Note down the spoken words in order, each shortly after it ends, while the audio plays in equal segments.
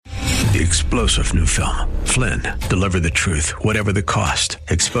The explosive new film, Flynn, deliver the truth, whatever the cost,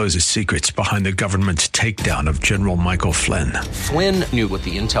 exposes secrets behind the government's takedown of General Michael Flynn. Flynn knew what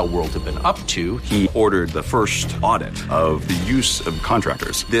the intel world had been up to. He ordered the first audit of the use of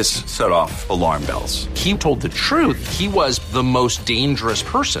contractors. This set off alarm bells. He told the truth. He was the most dangerous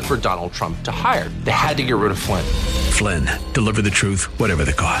person for Donald Trump to hire. They had to get rid of Flynn. Flynn, deliver the truth, whatever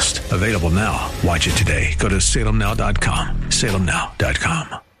the cost. Available now. Watch it today. Go to salemnow.com.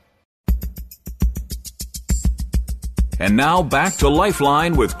 salemnow.com. And now back to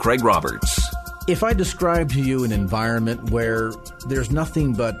Lifeline with Craig Roberts. If I describe to you an environment where there's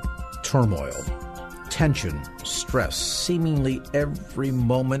nothing but turmoil, tension, stress, seemingly every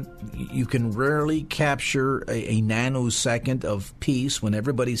moment, you can rarely capture a nanosecond of peace when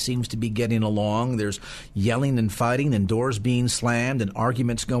everybody seems to be getting along. There's yelling and fighting and doors being slammed and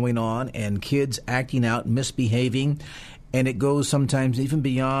arguments going on and kids acting out, misbehaving. And it goes sometimes even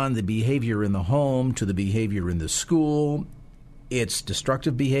beyond the behavior in the home to the behavior in the school. It's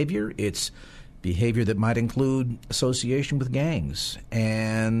destructive behavior. It's behavior that might include association with gangs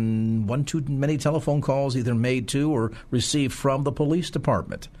and one too many telephone calls either made to or received from the police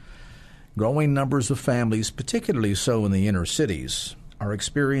department. Growing numbers of families, particularly so in the inner cities, are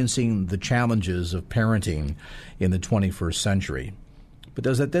experiencing the challenges of parenting in the 21st century. But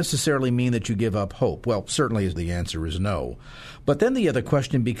does that necessarily mean that you give up hope? Well, certainly the answer is no. But then the other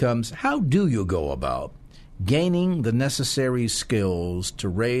question becomes, how do you go about gaining the necessary skills to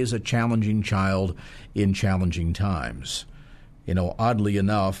raise a challenging child in challenging times? You know, oddly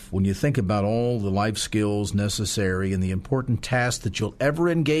enough, when you think about all the life skills necessary and the important tasks that you'll ever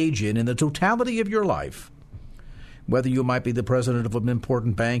engage in the totality of your life, whether you might be the president of an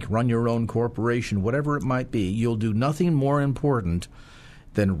important bank, run your own corporation, whatever it might be, you'll do nothing more important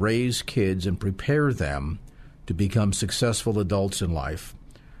than raise kids and prepare them to become successful adults in life,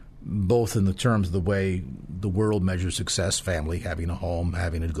 both in the terms of the way the world measures success, family, having a home,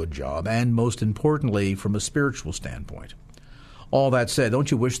 having a good job, and most importantly, from a spiritual standpoint. All that said, don't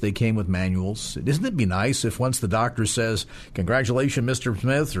you wish they came with manuals? Doesn't it be nice if once the doctor says, congratulations, Mr.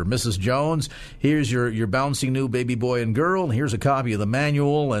 Smith or Mrs. Jones, here's your bouncy new baby boy and girl, and here's a copy of the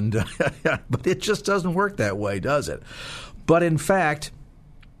manual, and but it just doesn't work that way, does it? But in fact,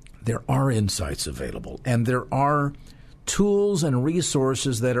 there are insights available, and there are tools and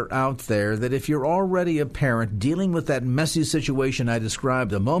resources that are out there that if you're already a parent dealing with that messy situation I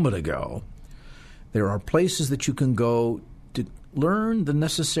described a moment ago, there are places that you can go to learn the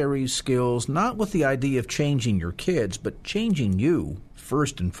necessary skills, not with the idea of changing your kids, but changing you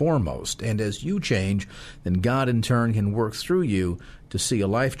first and foremost. And as you change, then God in turn can work through you to see a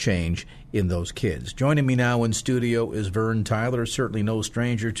life change in those kids. Joining me now in studio is Vern Tyler, certainly no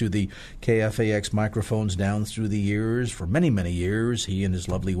stranger to the KFAX microphones down through the years. For many, many years, he and his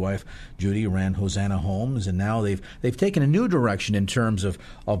lovely wife, Judy, ran Hosanna Homes, and now they've taken a new direction in terms of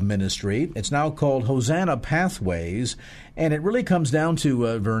ministry. It's now called Hosanna Pathways, and it really comes down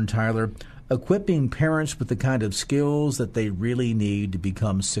to, Vern Tyler, equipping parents with the kind of skills that they really need to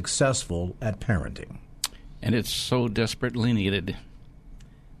become successful at parenting. And it's so desperately needed.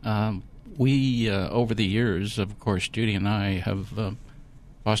 We, over the years, of course, Judy and I have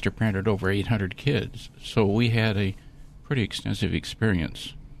foster parented over 800 kids, so we had a pretty extensive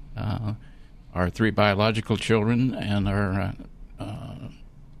experience. Our 3 biological children and our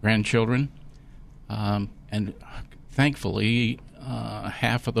grandchildren, and thankfully,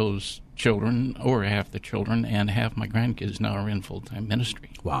 half of those children, or half the children, and half my grandkids now are in full-time ministry.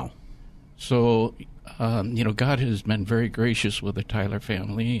 Wow. So, God has been very gracious with the Tyler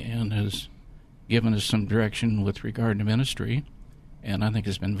family and has given us some direction with regard to ministry, and I think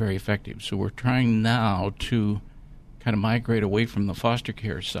it's been very effective. So we're trying now to kind of migrate away from the foster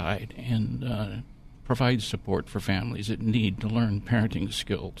care side and provide support for families that need to learn parenting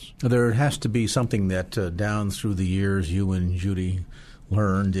skills. There has to be something that down through the years you and Judy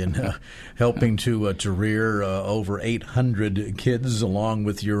learned in helping to rear over 800 kids along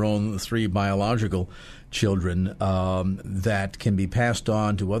with your own 3 biological children that can be passed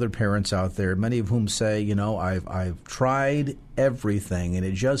on to other parents out there, many of whom say, I've tried everything and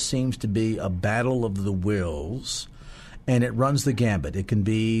it just seems to be a battle of the wills, and it runs the gambit. It can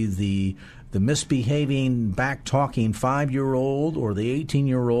be the misbehaving, back-talking 5-year-old or the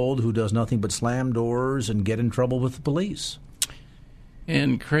 18-year-old who does nothing but slam doors and get in trouble with the police.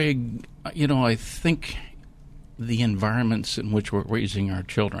 And Craig, I think the environments in which we're raising our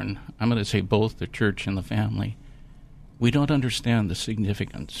children, I'm going to say both the church and the family, we don't understand the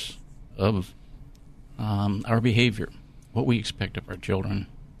significance of our behavior, what we expect of our children.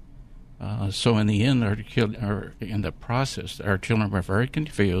 So in the end, in the process, our children were very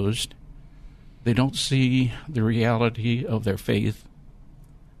confused, They don't see the reality of their faith.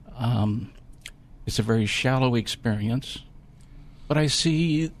 It's a very shallow experience. But I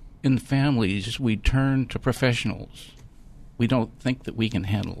see in families, we turn to professionals. We don't think that we can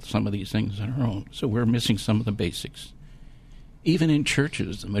handle some of these things on our own, so we're missing some of the basics. Even in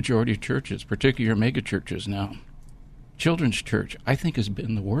churches, the majority of churches, particularly your mega churches now, children's church, I think, has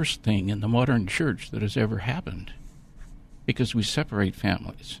been the worst thing in the modern church that has ever happened, because we separate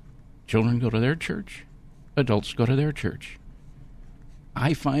families. Children go to their church, adults go to their church.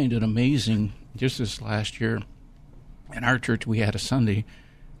 I find it amazing. Just this last year, in our church, we had a Sunday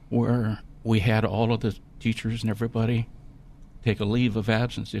where we had all of the teachers and everybody take a leave of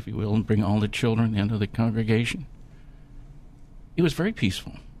absence, if you will, and bring all the children into the congregation. It was very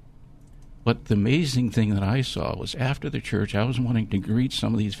peaceful. But the amazing thing that I saw was after the church, I was wanting to greet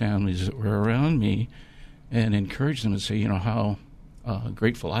some of these families that were around me and encourage them and say, how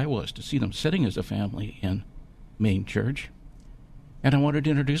grateful I was to see them sitting as a family in main church. And I wanted to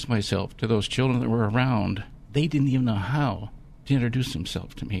introduce myself to those children that were around. They didn't even know how to introduce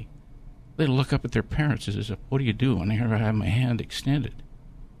themselves to me. They'd look up at their parents and say, "What do you do?" And here I have my hand extended.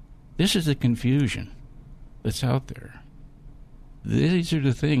 This is the confusion that's out there. These are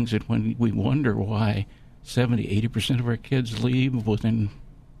the things that when we wonder why 70, 80% of our kids leave within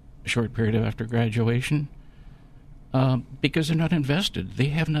a short period after graduation, because they're not invested. They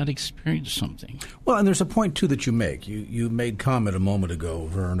have not experienced something. Well, and there's a point, too, that you make. You made comment a moment ago,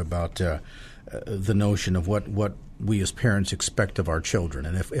 Vern, about the notion of what we as parents expect of our children.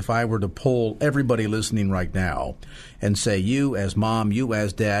 And if I were to poll everybody listening right now and say, you as mom, you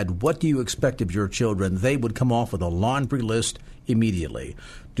as dad, what do you expect of your children? They would come off with a laundry list immediately.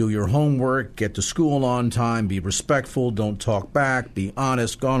 Do your homework, get to school on time, be respectful, don't talk back, be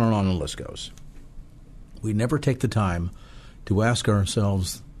honest, on and on the list goes. We never take the time to ask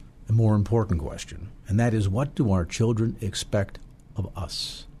ourselves a more important question, and that is, what do our children expect of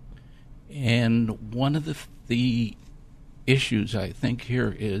us? And one of the issues I think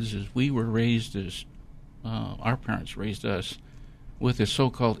here is we were raised as, our parents raised us with this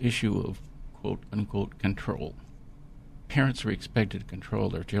so-called issue of quote-unquote control. Parents are expected to control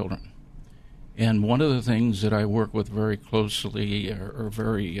their children. And one of the things that I work with very closely or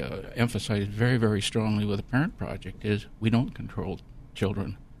very emphasize very, very strongly with the Parent Project is we don't control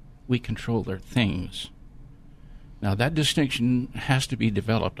children. We control their things. Now, that distinction has to be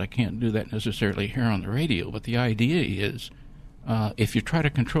developed. I can't do that necessarily here on the radio, but the idea is if you try to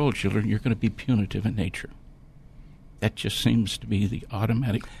control children, you're going to be punitive in nature. That just seems to be the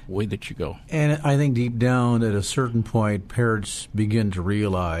automatic way that you go. And I think deep down at a certain point, parents begin to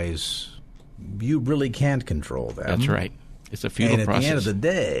realize you really can't control them. That's right. It's a futile process. And at the end of the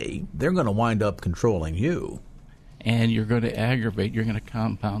day, they're going to wind up controlling you. And you're going to aggravate, you're going to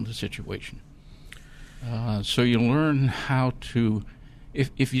compound the situation. So you learn how to,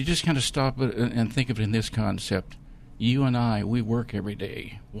 if you just kind of stop it and think of it in this concept, you and I, we work every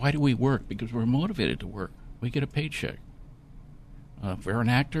day. Why do we work? Because we're motivated to work. We get a paycheck. If we're an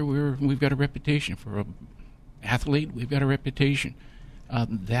actor, we've got a reputation. For an athlete, we've got a reputation.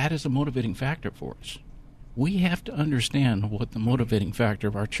 That is a motivating factor for us. We have to understand what the motivating factor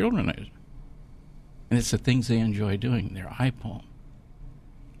of our children is. And it's the things they enjoy doing, their iPhone,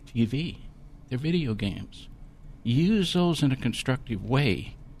 TV, their video games. Use those in a constructive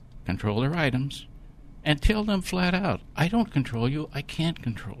way. Control their items. And tell them flat out, I don't control you, I can't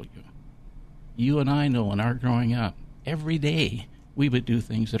control you. You and I know in our growing up, every day we would do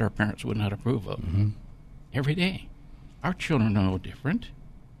things that our parents would not approve of. Mm-hmm. Every day. Our children are no different.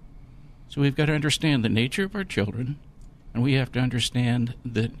 So we've got to understand the nature of our children, and we have to understand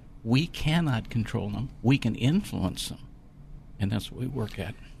that we cannot control them. We can influence them, and that's what we work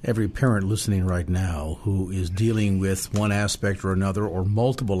at. Every parent listening right now who is dealing with one aspect or another or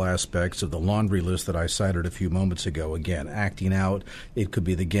multiple aspects of the laundry list that I cited a few moments ago, again, acting out, it could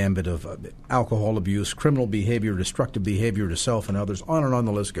be the gambit of alcohol abuse, criminal behavior, destructive behavior to self and others, on and on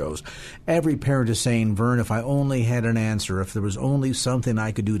the list goes. Every parent is saying, Vern, if I only had an answer, if there was only something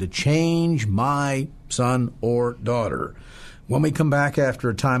I could do to change my son or daughter. When we come back after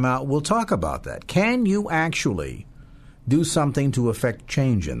a timeout, we'll talk about that. Can you actually do something to affect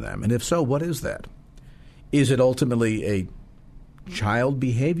change in them? And if so, what is that? Is it ultimately a child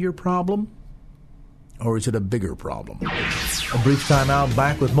behavior problem, or is it a bigger problem? A brief timeout,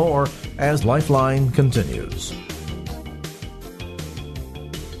 back with more as Lifeline continues.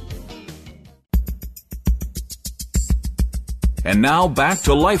 And now back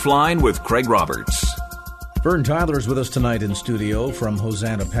to Lifeline with Craig Roberts. Vern Tyler is with us tonight in studio from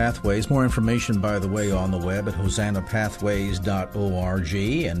Hosanna Pathways. More information, by the way, on the web at hosannapathways.org.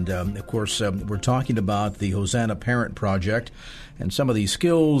 And, of course, we're talking about the Hosanna Parent Project and some of these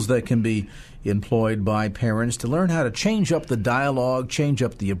skills that can be employed by parents to learn how to change up the dialogue, change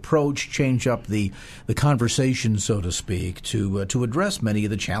up the approach, change up the conversation, so to speak, to address many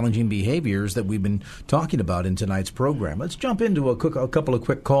of the challenging behaviors that we've been talking about in tonight's program. Let's jump into a couple of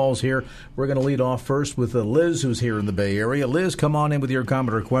quick calls here. We're going to lead off first with Liz, who's here in the Bay Area. Liz, come on in with your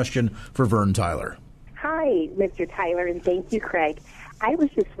comment or question for Vern Tyler. Hi, Mr. Tyler, and thank you, Craig. I was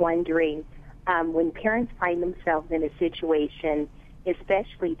just wondering, when parents find themselves in a situation,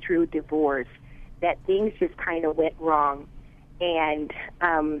 especially through divorce, that things just kind of went wrong, and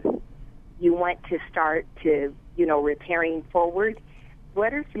you want to start to, repairing forward,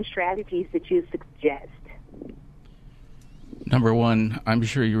 what are some strategies that you suggest? Number one, I'm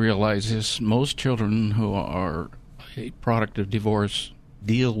sure you realize this, most children who are a product of divorce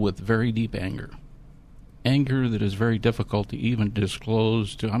deal with very deep anger. Anger that is very difficult to even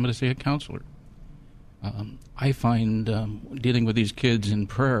disclose to, I'm going to say, a counselor. I find dealing with these kids in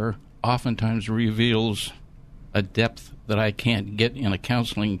prayer oftentimes reveals a depth that I can't get in a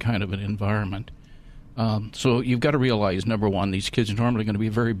counseling kind of an environment. So you've got to realize, number one, these kids are normally going to be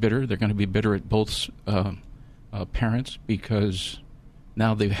very bitter. They're going to be bitter at both parents because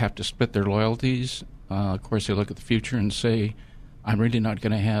now they have to split their loyalties. Of course, they look at the future and say, I'm really not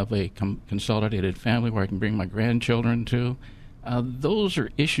going to have a consolidated family where I can bring my grandchildren to. Those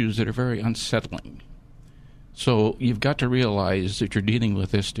are issues that are very unsettling. So you've got to realize that you're dealing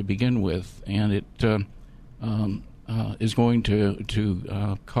with this to begin with, and it is going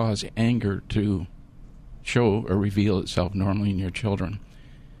to cause anger to show or reveal itself normally in your children.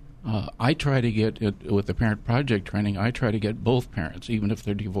 I try to get, with the Parent Project training, I try to get both parents, even if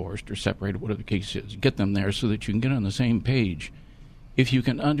they're divorced or separated, whatever the case is, get them there so that you can get on the same page. If you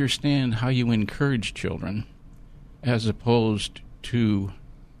can understand how you encourage children as opposed to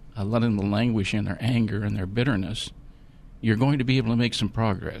letting them languish in their anger and their bitterness, you're going to be able to make some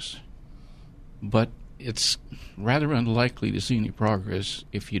progress. But it's rather unlikely to see any progress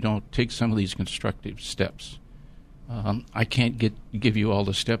if you don't take some of these constructive steps. I can't give you all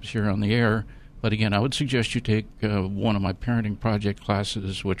the steps here on the air, but again, I would suggest you take one of my Parenting Project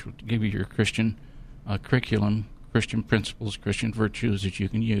classes, which would give you your Christian curriculum, Christian principles, Christian virtues that you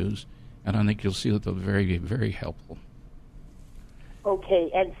can use, and I think you'll see that they'll be very, very helpful. Okay,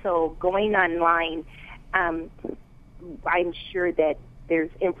 and so going online, I'm sure that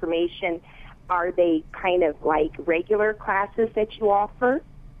there's information. Are they kind of like regular classes that you offer?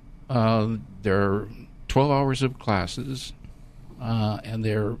 There are 12 hours of classes, and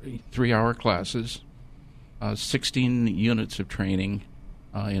they're 3-hour classes, 16 units of training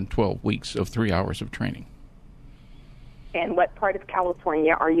in 12 weeks of 3 hours of training. And what part of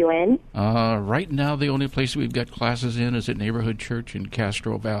California are you in? Right now, the only place we've got classes in is at Neighborhood Church in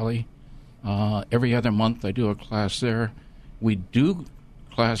Castro Valley. Every other month, I do a class there. We do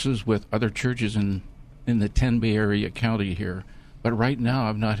classes with other churches in the 10 Bay Area county here. But right now,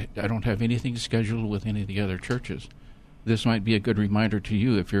 I don't have anything scheduled with any of the other churches. This might be a good reminder to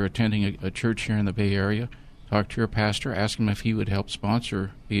you if you're attending a church here in the Bay Area. Talk to your pastor, ask him if he would help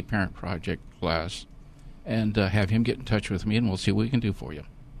sponsor the Parent Project class, and have him get in touch with me, and we'll see what we can do for you.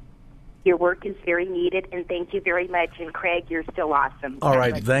 Your work is very needed, and thank you very much. And Craig, you're still awesome. All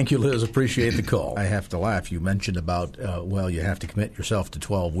right. Thank you, Liz. Appreciate the call. I have to laugh. You mentioned about, you have to commit yourself to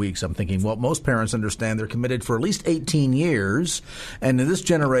 12 weeks. I'm thinking, well, most parents understand they're committed for at least 18 years. And in this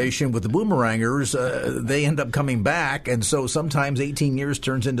generation with the boomerangers, they end up coming back. And so sometimes 18 years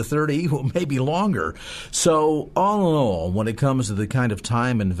turns into 30, well, maybe longer. So all in all, when it comes to the kind of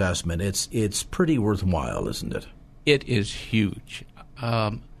time investment, it's pretty worthwhile, isn't it? It is huge.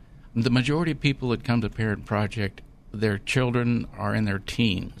 The majority of people that come to Parent Project, their children are in their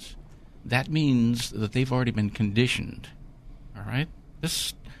teens. That means that they've already been conditioned, all right?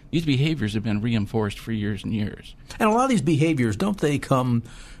 These behaviors have been reinforced for years and years. And a lot of these behaviors, don't they come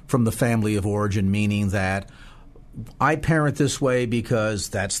from the family of origin, meaning that I parent this way because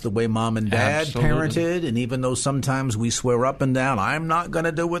that's the way mom and dad parented, and even though sometimes we swear up and down, I'm not going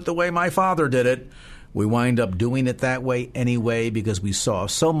to do it the way my father did it, we wind up doing it that way anyway because we saw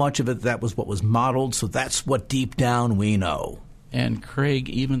so much of it. That was what was modeled, so that's what deep down we know. And Craig,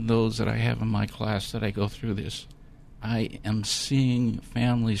 even those that I have in my class that I go through this, I am seeing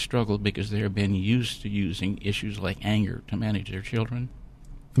families struggle because they have been used to using issues like anger to manage their children.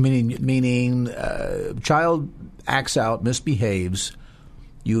 Meaning child acts out, misbehaves,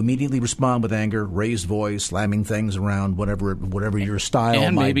 You immediately respond with anger, raised voice, slamming things around, whatever your style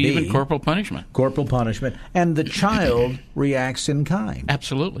and might be. And maybe even corporal punishment. Corporal punishment. And the child reacts in kind.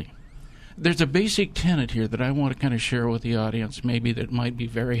 Absolutely. There's a basic tenet here that I want to kind of share with the audience, maybe that might be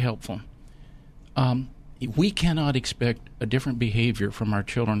very helpful. We cannot expect a different behavior from our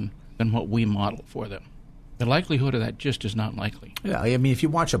children than what we model for them. The likelihood of that just is not likely. Yeah, I mean, if you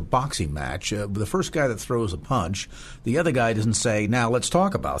watch a boxing match, the first guy that throws a punch, the other guy doesn't say, now let's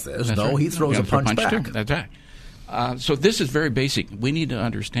talk about this. That's no, right. he throws a punch back. Too. That's right. So this is very basic. We need to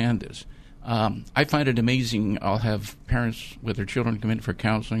understand this. I find it amazing. I'll have parents with their children come in for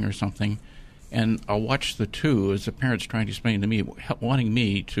counseling or something, and I'll watch the two as the parents trying to explain to me, wanting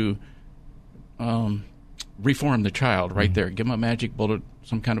me to reform the child right there, give them a magic bullet,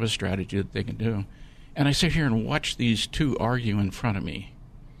 some kind of a strategy that they can do. And I sit here and watch these two argue in front of me.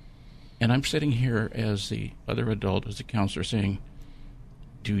 And I'm sitting here as the other adult, as a counselor, saying,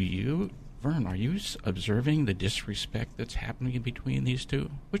 Vern, are you observing the disrespect that's happening between these two?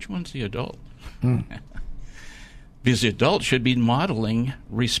 Which one's the adult? Because the adult should be modeling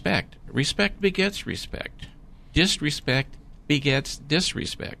respect. Respect begets respect. Disrespect begets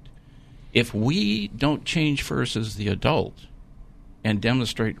disrespect. If we don't change first as the adult and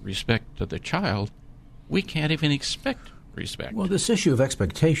demonstrate respect to the child, we can't even expect respect. Well, this issue of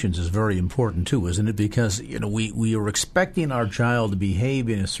expectations is very important too, isn't it? Because we are expecting our child to behave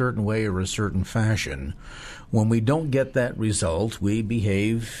in a certain way or a certain fashion. When we don't get that result, we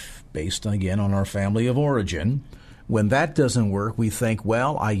behave based again on our family of origin. When that doesn't work, we think,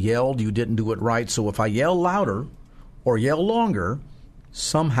 well, I yelled, you didn't do it right, so if I yell louder or yell longer,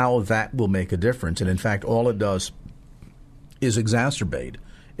 somehow that will make a difference. And in fact, all it does is exacerbate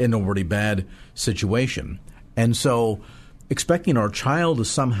an already bad situation. And so expecting our child to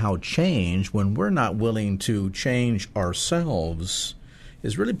somehow change when we're not willing to change ourselves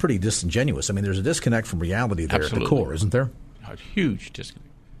is really pretty disingenuous. I mean, there's a disconnect from reality there Absolutely. At the core, isn't there? A huge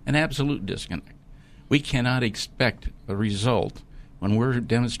disconnect, an absolute disconnect. We cannot expect a result when we're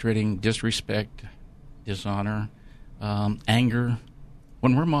demonstrating disrespect, dishonor, anger.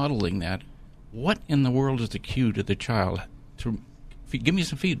 When we're modeling that, what in the world is the cue to the child to give me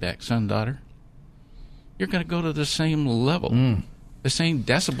some feedback, son, daughter? You're going to go to the same level, the same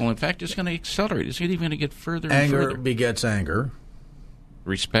decibel. In fact, it's going to accelerate. It's even going to get further and further. Anger begets anger.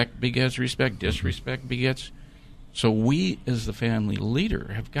 Respect begets respect. Disrespect begets. So we, as the family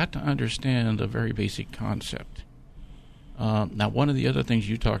leader, have got to understand a very basic concept. Now, one of the other things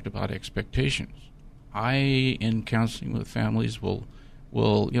you talked about, expectations. I, in counseling with families, will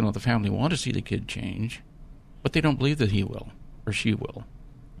the family want to see the kid change, but they don't believe that he will or she will.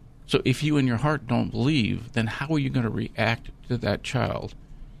 So if you in your heart don't believe, then how are you going to react to that child?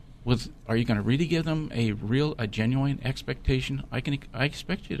 Are you going to really give them a genuine expectation? I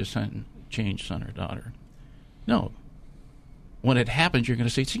expect you to change, son or daughter. No. When it happens, you're going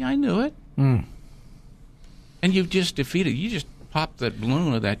to say, see, I knew it. And you've just defeated, you just popped that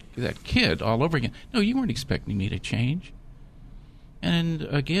balloon of that kid all over again. No, you weren't expecting me to change. And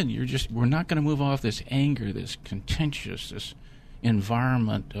again, we're not going to move off this anger, this contentious, this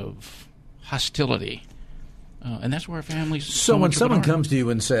environment of hostility. And that's where families... So when someone comes to you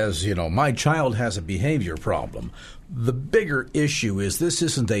and says, my child has a behavior problem, the bigger issue is this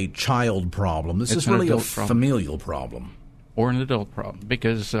isn't a child problem. This is really a familial problem. Or an adult problem,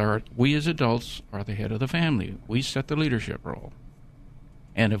 because we as adults are the head of the family. We set the leadership role.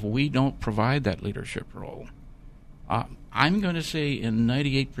 And if we don't provide that leadership role, I'm going to say in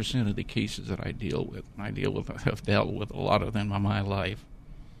 98% of the cases that I deal with, have dealt with a lot of them in my life,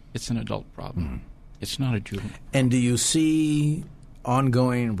 it's an adult problem. It's not a juvenile. And do you see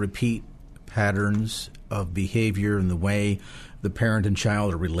ongoing repeat patterns of behavior in the way the parent and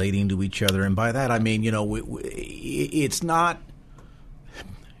child are relating to each other? And by that I mean, it's not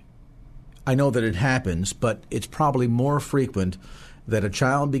 – I know that it happens, but it's probably more frequent that a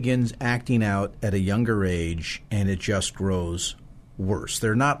child begins acting out at a younger age and it just grows worse.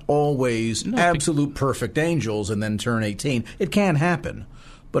 They're not always absolute perfect angels and then turn 18. It can happen.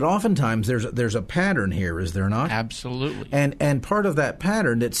 But oftentimes there's a pattern here, is there not? Absolutely. And part of that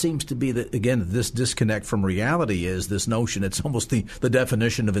pattern, it seems to be that, again, this disconnect from reality is this notion, it's almost the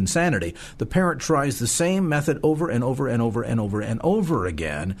definition of insanity. The parent tries the same method over and over and over and over and over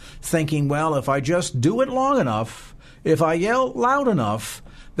again, thinking, well, if I just do it long enough, if I yell loud enough,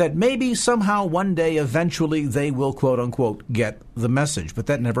 that maybe somehow one day eventually they will, quote unquote, get the message. But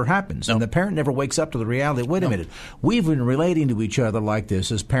that never happens. No. And the parent never wakes up to the reality, wait a minute, we've been relating to each other like this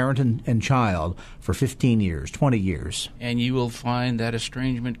as parent and child for 15 years, 20 years. And you will find that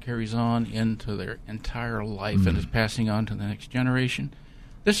estrangement carries on into their entire life and is passing on to the next generation.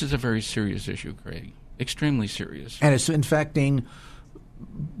 This is a very serious issue, Craig. Extremely serious. And it's infecting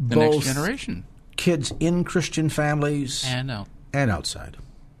The both next generation. Kids in Christian families And out. and outside.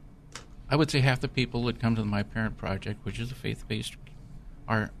 I would say half the people that come to the My Parent Project, which is a faith-based,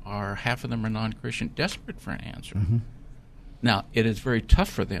 are half of them are non-Christian, desperate for an answer. Mm-hmm. Now, it is very tough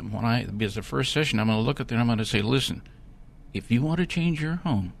for them. Because the first session, I'm going to look at them and I'm going to say, listen, if you want to change your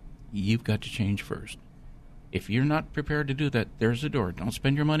home, you've got to change first. If you're not prepared to do that, there's the door. Don't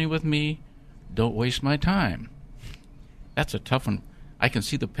spend your money with me. Don't waste my time. That's a tough one. I can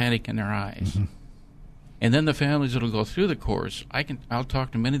see the panic in their eyes. Mm-hmm. And then the families that will go through the course, I'll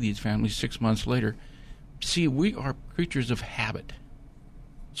talk to many of these families 6 months later. See, we are creatures of habit.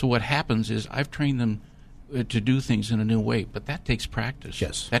 So what happens is I've trained them to do things in a new way, but that takes practice.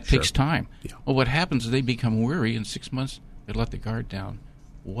 Yes, that sure. takes time. Yeah. Well, what happens is they become weary. In 6 months, they let the guard down.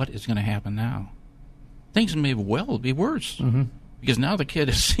 What is going to happen now? Things may well be worse. Mm-hmm. Because now the kid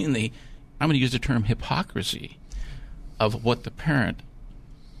has seen I'm going to use the term hypocrisy of what the parent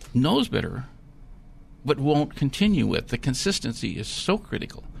knows better but won't continue with. The consistency is so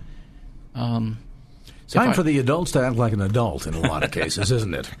critical. Time for the adults to act like an adult in a lot of cases,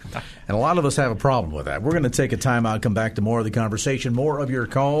 isn't it? And a lot of us have a problem with that. We're going to take a time out, come back to more of the conversation, more of your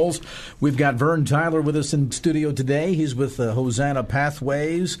calls. We've got Vern Tyler with us in studio today. He's with Hosanna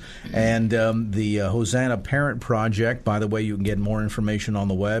Pathways and the Hosanna Parent Project. By the way, you can get more information on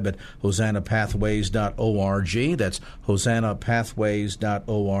the web at hosannapathways.org. That's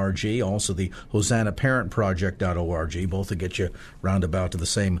hosannapathways.org. Also the hosannaparentproject.org. Both will get you roundabout to the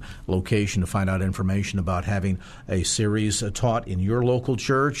same location to find out information about having a series taught in your local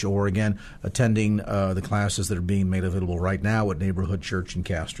church, or again attending the classes that are being made available right now at Neighborhood Church in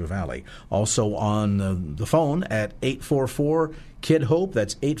Castro Valley. Also on the phone at 844-KID-HOPE.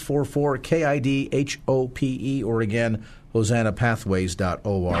 That's 844-KID-HOPE, or again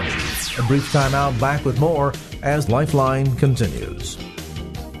hosannapathways.org. A brief time out, back with more as Lifeline continues.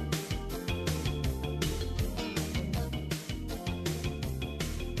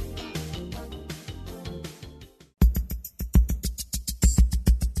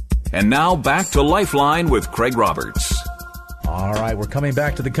 And now back to Lifeline with Craig Roberts. All right, we're coming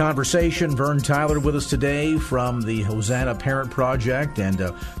back to the conversation. Vern Tyler with us today from the Hosanna Parent Project and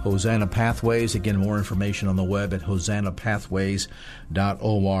Hosanna Pathways. Again, more information on the web at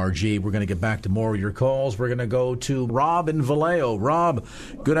hosannapathways.org. We're going to get back to more of your calls. We're going to go to Rob in Vallejo. Rob,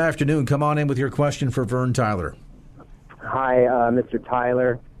 good afternoon. Come on in with your question for Vern Tyler. Hi, Mr.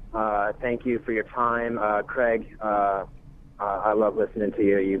 Tyler. Thank you for your time. Craig, I love listening to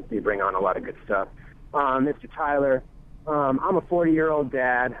you. You bring on a lot of good stuff. Mr. Tyler, I'm a 40-year-old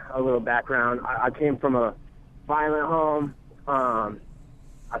dad. A little background. I came from a violent home. I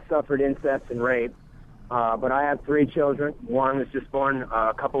suffered incest and rape. But I have 3 children. One was just born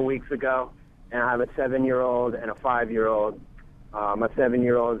a couple weeks ago, and I have a 7-year-old and a 5-year-old. My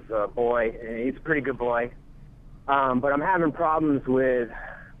 7-year-old's a boy, and he's a pretty good boy. But I'm having problems with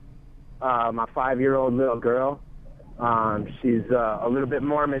my 5-year-old little girl. She's a little bit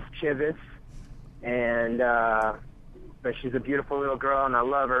more mischievous, but she's a beautiful little girl, and I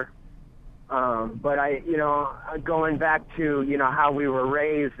love her. But going back to, how we were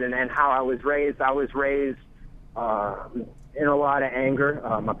raised and how I was raised in a lot of anger.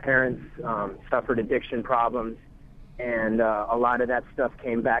 My parents suffered addiction problems, and a lot of that stuff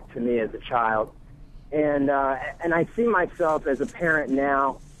came back to me as a child. And I see myself as a parent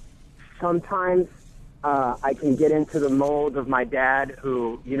now. Sometimes I can get into the mold of my dad,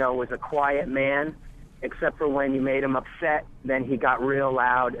 who, was a quiet man, except for when you made him upset, then he got real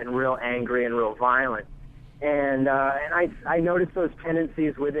loud and real angry and real violent. And I notice those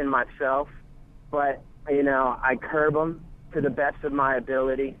tendencies within myself, but, I curb them to the best of my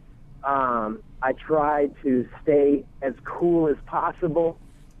ability. I try to stay as cool as possible,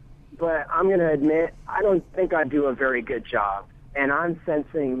 but I'm going to admit, I don't think I do a very good job. And I'm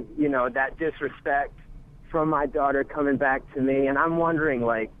sensing, that disrespect from my daughter coming back to me, and I'm wondering,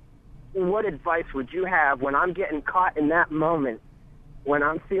 what advice would you have when I'm getting caught in that moment, when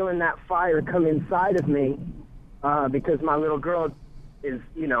I'm feeling that fire come inside of me, because my little girl is,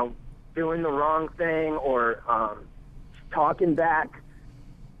 doing the wrong thing or talking back?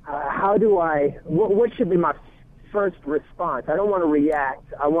 What should be my first response? I don't want to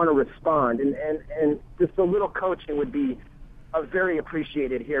react. I want to respond, and just a little coaching would be very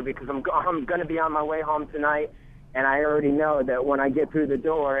appreciated here, because I'm going to be on my way home tonight, and I already know that when I get through the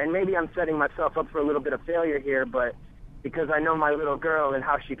door, and maybe I'm setting myself up for a little bit of failure here, but because I know my little girl and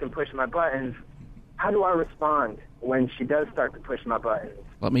how she can push my buttons, how do I respond when she does start to push my buttons?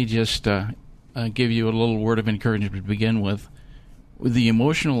 Let me just give you a little word of encouragement to begin with. the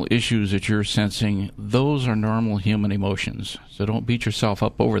emotional issues that you're sensing, those are normal human emotions. So don't beat yourself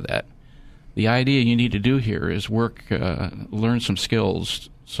up over that. The idea you need to do here is learn some skills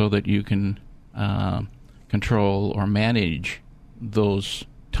so that you can control or manage those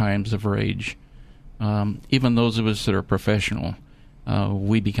times of rage. Even those of us that are professional,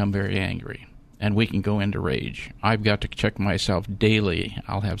 we become very angry, and we can go into rage. I've got to check myself daily.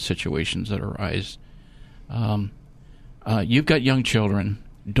 I'll have situations that arise. You've got young children.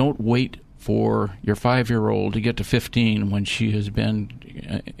 Don't wait for your 5-year-old to get to 15 when she has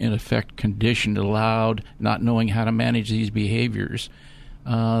been, in effect, conditioned, allowed, not knowing how to manage these behaviors.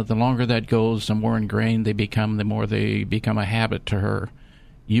 The longer that goes, the more ingrained they become, the more they become a habit to her.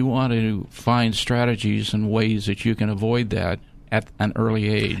 You want to find strategies and ways that you can avoid that at an early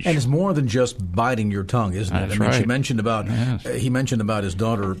age. And it's more than just biting your tongue, isn't it? That's I mean, right. she mentioned about he mentioned about his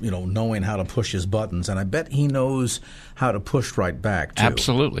daughter, knowing how to push his buttons, and I bet he knows how to push right back too.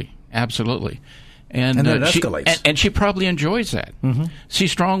 Absolutely. And then it escalates. And she probably enjoys that. Mm-hmm. See,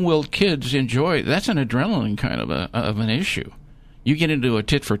 strong-willed kids enjoy. That's an adrenaline kind of an issue. You get into a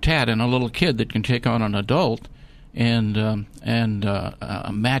tit for tat, and a little kid that can take on an adult and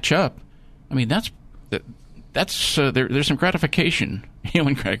match up. I mean, there's some gratification,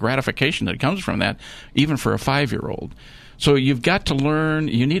 human gratification that comes from that, even for a 5-year-old. So you've got to learn.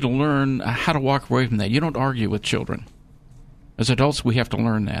 You need to learn how to walk away from that. You don't argue with children. As adults, we have to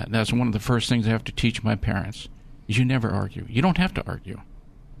learn that. That's one of the first things I have to teach my parents. Is you never argue. You don't have to argue.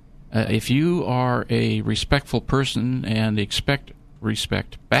 If you are a respectful person and expect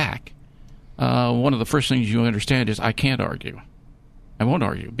respect back, one of the first things you understand is I can't argue. I won't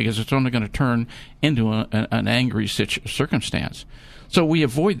argue because it's only going to turn into an angry circumstance. So we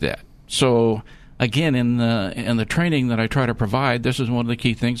avoid that. So again, in the training that I try to provide, this is one of the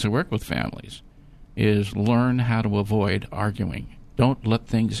key things to work with families, is learn how to avoid arguing. Don't let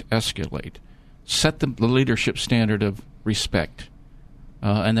things escalate. Set the leadership standard of respect,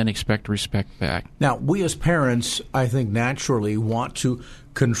 and then expect respect back. Now, we as parents, I think, naturally want to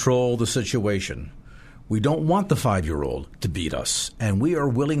control the situation. We don't want the 5-year-old to beat us, and we are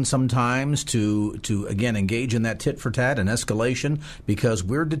willing sometimes to again engage in that tit for tat and escalation because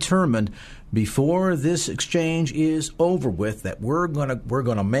we're determined before this exchange is over with that we're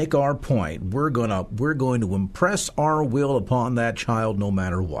gonna make our point. We're going to impress our will upon that child no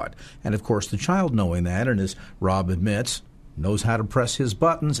matter what. And of course, the child, knowing that, and as Rob admits, knows how to press his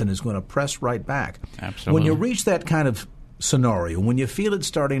buttons and is going to press right back. Absolutely. When you reach that kind of scenario, when you feel it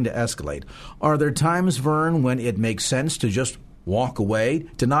starting to escalate, are there times, Vern, when it makes sense to just walk away,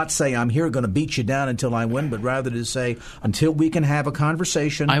 to not say, I'm here going to beat you down until I win, but rather to say, until we can have a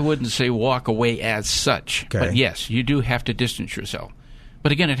conversation? I wouldn't say walk away as such, okay. But yes, you do have to distance yourself.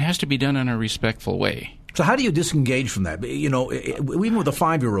 But again, it has to be done in a respectful way. So how do you disengage from that? Even with a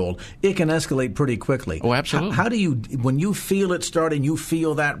 5-year-old, it can escalate pretty quickly. Oh, absolutely. How do you, when you feel it starting, you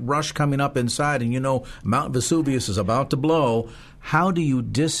feel that rush coming up inside, and Mount Vesuvius is about to blow, how do you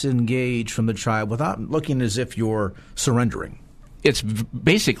disengage from the child without looking as if you're surrendering? It's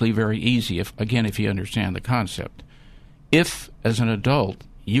basically very easy, if you understand the concept. If, as an adult,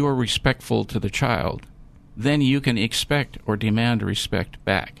 you are respectful to the child, then you can expect or demand respect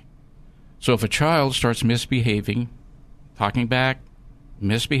back. So if a child starts misbehaving, talking back,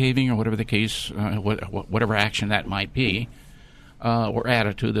 misbehaving, or whatever the case, whatever action that might be, or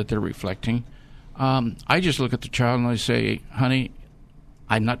attitude that they're reflecting, I just look at the child and I say, honey,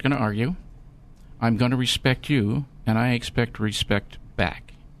 I'm not going to argue. I'm going to respect you, and I expect respect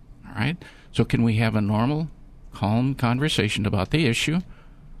back. All right? So can we have a normal, calm conversation about the issue,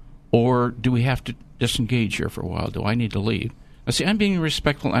 or do we have to disengage here for a while? Do I need to leave? Now, see, I'm being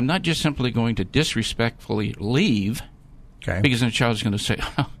respectful. I'm not just simply going to disrespectfully leave, because then the child's going to say,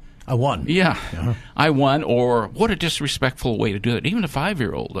 I won. Yeah, I won, or what a disrespectful way to do it. Even a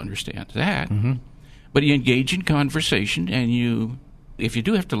 5-year-old understands that. Mm-hmm. But you engage in conversation, and if you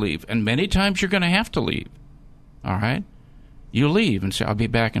do have to leave, and many times you're going to have to leave, all right, you leave and say, I'll be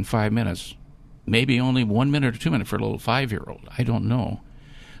back in 5 minutes. Maybe only 1 minute or 2 minutes for a little 5-year-old. I don't know.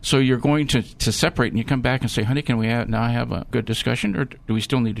 So you're going to separate, and you come back and say, honey, can we now have a good discussion, or do we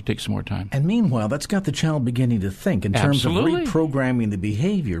still need to take some more time? And meanwhile, that's got the child beginning to think in terms of reprogramming the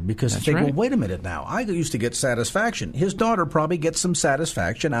behavior, because they go, wait a minute now, I used to get satisfaction. His daughter probably gets some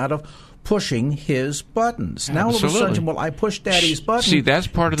satisfaction out of pushing his buttons. Now all of a sudden, well, I pushed Daddy's button. See, that's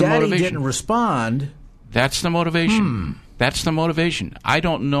part of the motivation. Daddy didn't respond. That's the motivation. That's the motivation. I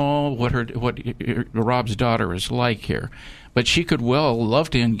don't know what Rob's daughter is like here, but she could well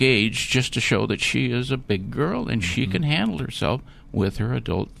love to engage just to show that she is a big girl and she can handle herself with her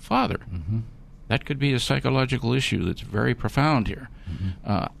adult father. Mm-hmm. That could be a psychological issue that's very profound here.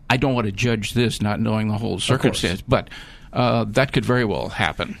 I don't want to judge this not knowing the whole circumstance, but that could very well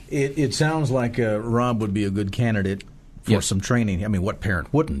happen. It sounds like Rob would be a good candidate for some training. I mean, what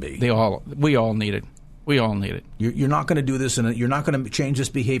parent wouldn't be? We all need it. We all need it. You're not going to do this, and you're not going to change this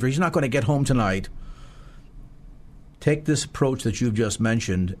behavior. He's not going to get home tonight, take this approach that you've just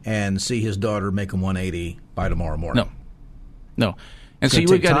mentioned, and see his daughter make a 180 by tomorrow morning. No. And so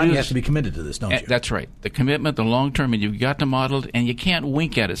you have to be committed to this, don't you? That's right. The commitment, the long term, and you've got to model it, and you can't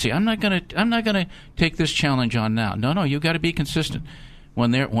wink at it. See, I'm not gonna take this challenge on now. No, you've got to be consistent.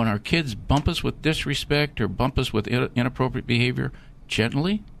 When our kids bump us with disrespect or bump us with inappropriate behavior,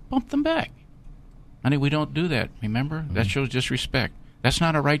 gently bump them back. Honey, we don't do that. Remember, that shows disrespect. That's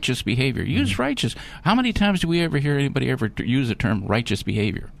not a righteous behavior. Use righteous. How many times do we ever hear anybody ever use the term righteous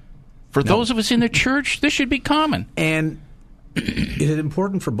behavior? For those of us in the church, this should be common. And is it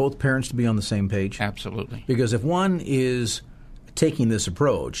important for both parents to be on the same page? Absolutely. Because if one is taking this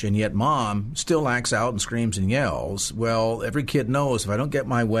approach and yet mom still acts out and screams and yells, well, every kid knows if I don't get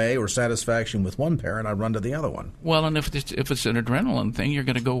my way or satisfaction with one parent, I run to the other one. Well, and if it's an adrenaline thing, you're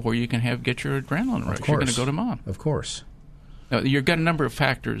going to go where you can get your adrenaline rush. You're going to go to mom. Of course. Now, you've got a number of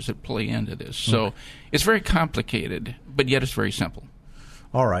factors that play into this. So it's very complicated, but yet it's very simple.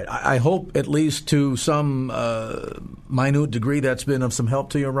 All right. I hope at least to some minute degree that's been of some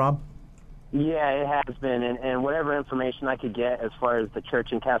help to you, Rob? Yeah, it has been. And whatever information I could get as far as the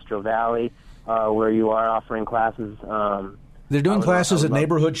church in Castro Valley, where you are offering classes. They're doing classes at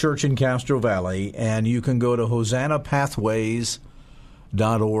Neighborhood Church in Castro Valley, and you can go to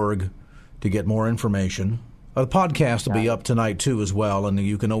hosannapathways.org to get more information. The podcast will be up tonight, too, as well, and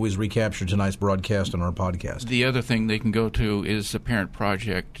you can always recapture tonight's broadcast on our podcast. The other thing they can go to is the Parent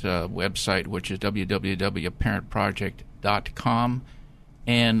Project website, which is www.parentproject.com,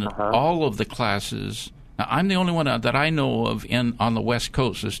 and all of the classes. Now, I'm the only one that I know of on the West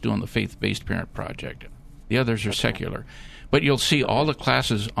Coast that's doing the faith-based Parent Project. The others are secular. But you'll see all the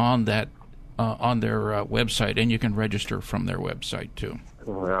classes on that on their website, and you can register from their website, too.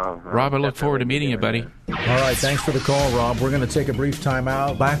 Well, Rob, I look forward to meeting you, buddy. All right, thanks for the call, Rob. We're going to take a brief time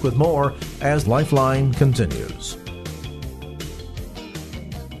out. Back with more as Lifeline continues.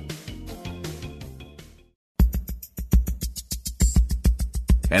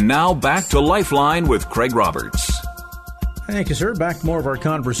 And now back to Lifeline with Craig Roberts. Thank you, sir. Back to more of our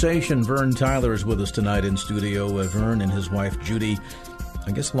conversation. Vern Tyler is with us tonight in studio. Vern and his wife, Judy,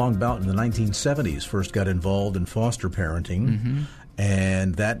 I guess long about in the 1970s, first got involved in foster parenting. Mm-hmm.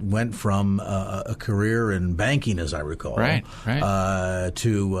 And that went from a career in banking, as I recall, right.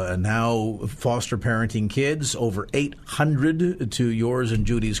 To now foster parenting kids, over 800 to yours and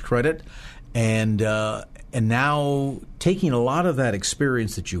Judy's credit, and now taking a lot of that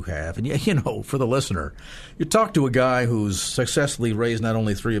experience that you have, and you know, for the listener, you talk to a guy who's successfully raised not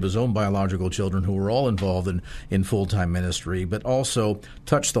only 3 of his own biological children who were all involved in full-time ministry, but also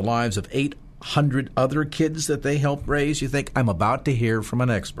touched the lives of 800 other kids that they helped raise. You think, I'm about to hear from an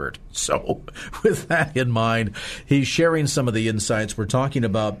expert. So with that in mind, he's sharing some of the insights. We're talking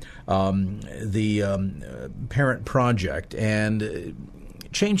about the Parent Project and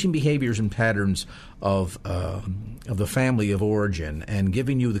changing behaviors and patterns of the family of origin and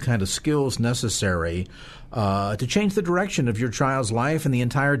giving you the kind of skills necessary to change the direction of your child's life and the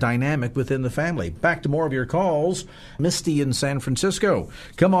entire dynamic within the family. Back to more of your calls. Misty in San Francisco.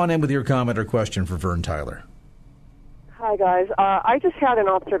 Come on in with your comment or question for Vern Tyler. Hi, guys. I just had an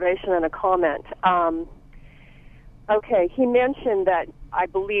observation and a comment. Okay, he mentioned that I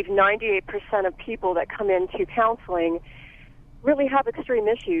believe 98% of people that come into counseling really have extreme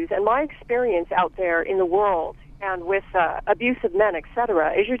issues. And my experience out there in the world and with abusive men, et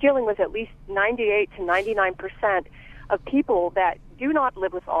cetera, is you're dealing with at least 98 to 99% of people that do not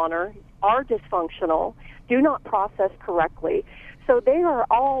live with honor, are dysfunctional, do not process correctly. So they are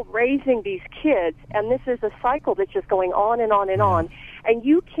all raising these kids, and this is a cycle that's just going on and on and on. And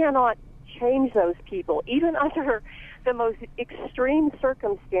you cannot change those people, even under the most extreme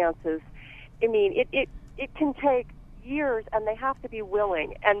circumstances. I mean, it can take years, and they have to be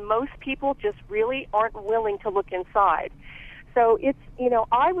willing, and most people just really aren't willing to look inside. So it's,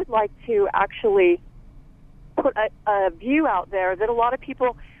 I would like to actually put a view out there that a lot of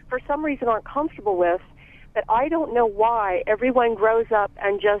people for some reason aren't comfortable with, that I don't know why everyone grows up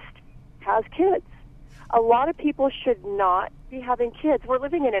and just has kids. A lot of people should not be having kids. We're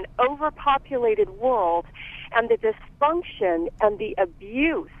living in an overpopulated world, and the dysfunction and the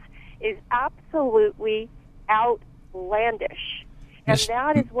abuse is absolutely outlandish. And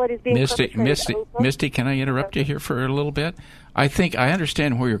that is what is being Misty, can I interrupt you here for a little bit? I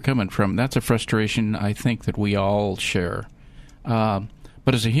understand where you're coming from. That's a frustration I think that we all share.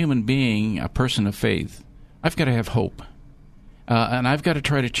 But as a human being, a person of faith, I've got to have hope. And I've got to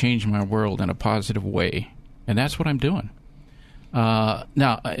try to change my world in a positive way. And that's what I'm doing. Now,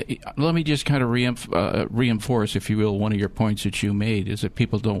 let me just kind of reinforce, if you will, one of your points that you made, is that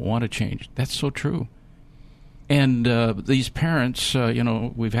people don't want to change. That's so true. And these parents,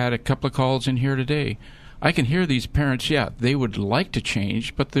 we've had a couple of calls in here today. I can hear these parents, they would like to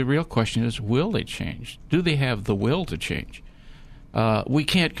change, but the real question is, will they change? Do they have the will to change? We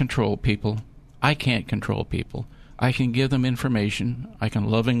can't control people. I can't control people. I can give them information. I can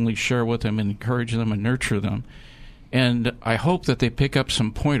lovingly share with them and encourage them and nurture them. And I hope that they pick up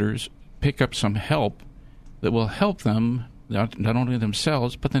some pointers, pick up some help that will help them, not only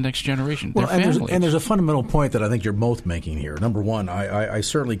themselves, but the next generation, their families. And there's a fundamental point that I think you're both making here. Number one, I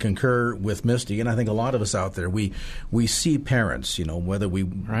certainly concur with Misty, and I think a lot of us out there, we see parents, whether we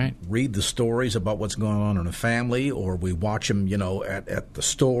read the stories about what's going on in a family or we watch them, at the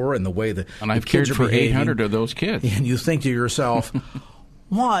store and the way the I've kids cared are for behaving. 800 of those kids. And you think to yourself,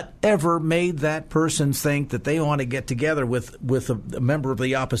 whatever made that person think that they want to get together with a member of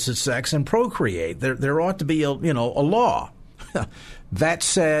the opposite sex and procreate? There ought to be a law. That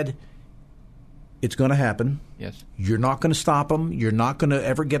said, it's going to happen. Yes. You're not going to stop them. You're not going to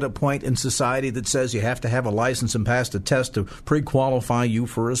ever get a point in society that says you have to have a license and pass a test to pre-qualify you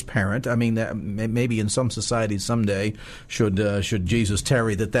for his parent. I mean, maybe in some societies someday, should Jesus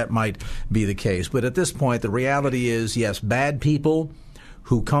tarry, that might be the case. But at this point, the reality is, yes, bad people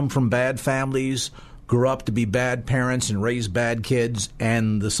who come from bad families grew up to be bad parents and raise bad kids,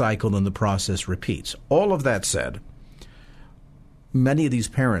 and the cycle and the process repeats. All of that said, many of these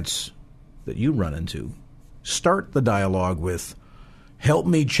parents that you run into start the dialogue with, help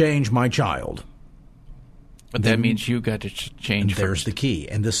me change my child. But that means you got to change There's first. the key.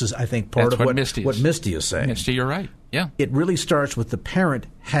 And this is, I think, part That's of what Misty is saying. Misty, you're right. Yeah. It really starts with the parent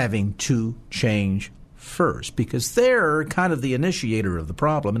having to change first, because they're kind of the initiator of the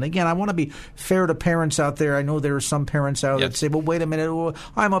problem. And again, I want to be fair to parents out there. I know there are some parents out there that say, well, wait a minute,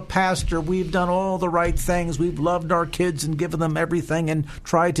 I'm a pastor. We've done all the right things. We've loved our kids and given them everything and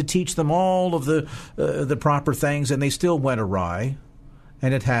tried to teach them all of the proper things, and they still went awry.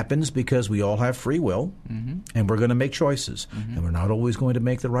 And it happens because we all have free will, and we're going to make choices, and we're not always going to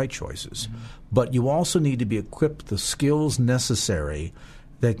make the right choices. But you also need to be equipped with the skills necessary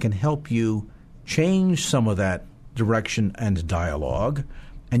that can help you change some of that direction and dialogue.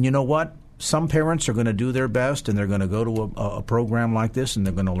 And you know what? Some parents are going to do their best, and they're going to go to a program like this, and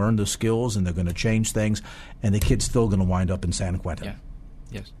they're going to learn the skills, and they're going to change things, and the kid's still going to wind up in San Quentin. Yeah.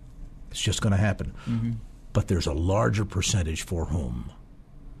 Yes. It's just going to happen. But there's a larger percentage for whom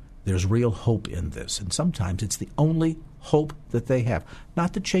there's real hope in this. And sometimes it's the only hope that they have.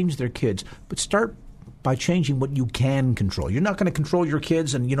 Not to change their kids, but start by changing what you can control. You're not going to control your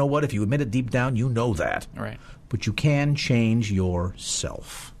kids, and you know what? If you admit it deep down, you know that. Right. But you can change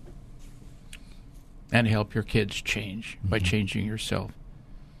yourself. And help your kids change by changing yourself.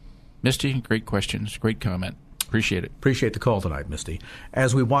 Misty, great questions, great comment. Appreciate it. Appreciate the call tonight, Misty.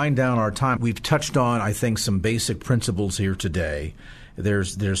 As we wind down our time, we've touched on, I think, some basic principles here today.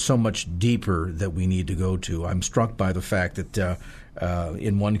 There's so much deeper that we need to go to. I'm struck by the fact that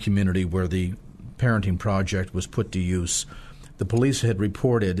in one community where the Parenting Project was put to use, the police had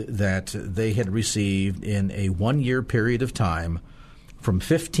reported that they had received in a 1-year period of time from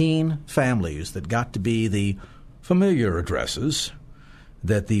 15 families that got to be the familiar addresses,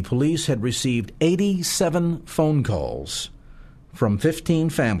 that the police had received 87 phone calls from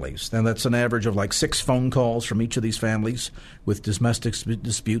 15 families. And that's an average of like 6 phone calls from each of these families with domestic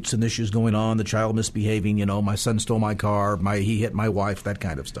disputes and issues going on, the child misbehaving, my son stole my car, he hit my wife, that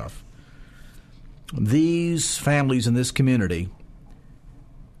kind of stuff. These families in this community,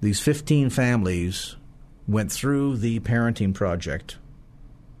 these 15 families, went through the Parenting Project,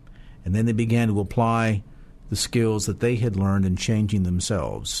 and then they began to apply the skills that they had learned in changing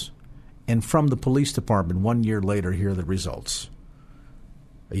themselves. And from the police department 1 year later, here are the results.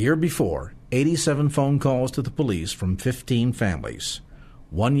 A year before, 87 phone calls to the police from 15 families.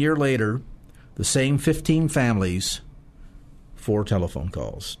 1 year later, the same 15 families, 4 telephone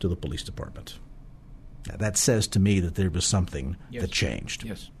calls to the police department. Now, that says to me that there was something that changed.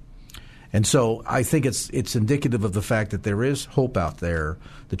 Yes. And so I think it's indicative of the fact that there is hope out there.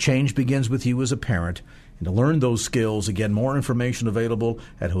 The change begins with you as a parent. And to learn those skills, again, more information available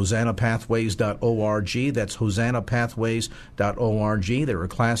at hosannapathways.org. That's hosannapathways.org. There are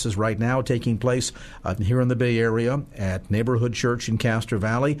classes right now taking place here in the Bay Area at Neighborhood Church in Castro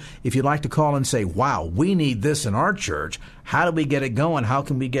Valley. If you'd like to call and say, wow, we need this in our church, how do we get it going? How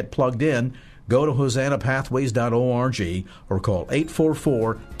can we get plugged in? Go to hosannapathways.org or call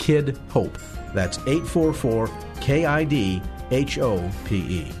 844-KID-HOPE. That's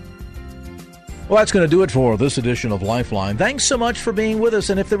 844-KID-HOPE. Well, that's going to do it for this edition of Lifeline. Thanks so much for being with us.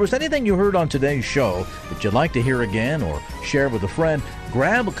 And if there was anything you heard on today's show that you'd like to hear again or share with a friend,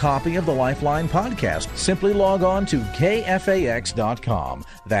 grab a copy of the Lifeline podcast. Simply log on to KFAX.com.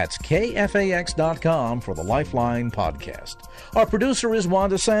 That's KFAX.com for the Lifeline podcast. Our producer is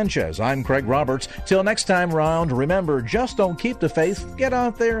Wanda Sanchez. I'm Craig Roberts. Till next time around, remember, just don't keep the faith. Get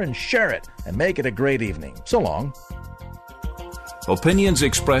out there and share it and make it a great evening. So long. Opinions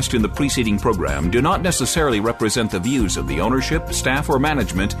expressed in the preceding program do not necessarily represent the views of the ownership, staff, or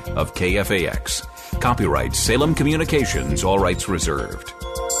management of KFAX. Copyright Salem Communications, all rights reserved.